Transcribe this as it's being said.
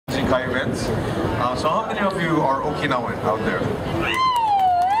Thai events. So how many of you are Okinawan out there?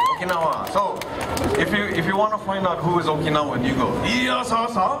 Okinawa. So if you want to find out who is Okinawan, you go iya sa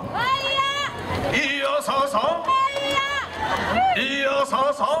sa, iya sa sa, iya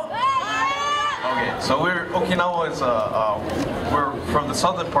sa sa. Okay, so Okinawa is we're from the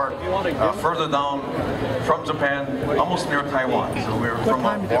southern part, further down from Japan, almost near Taiwan. So we're from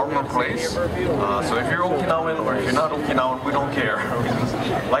a warmer place. So if you're Okinawan or if you're not Okinawan, we don't care. We just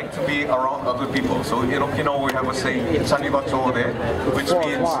like to be around other people. So in Okinawa we have a saying, "Japantown," which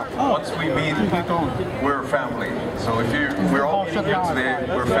means once we meet, we're family. So we're all meeting here today,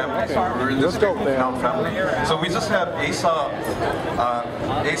 we're family. So we're in this big Okinawan family. So we just had an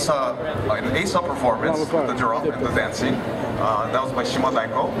Asa performance with the drum and the dancing. That was by Shima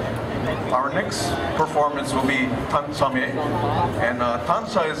Daiko. Our next performance will be Tansame, and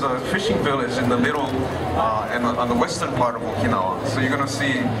Tansa is a fishing village in the middle and on the western part of Okinawa. So you're going to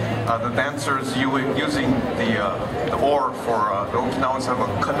see the dancers using the oar for the Okinawans have a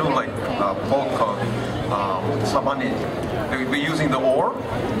canoe-like boat called sabani. They'll be using the oar,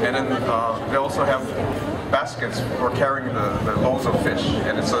 and then they also have baskets for carrying the loads of fish,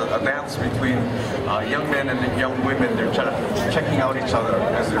 and it's a dance between young men and young women. They're checking out each other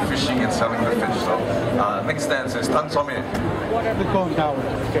as they're fishing and selling the fish. So next dance is Tansame. What are the cone towers?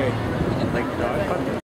 Okay.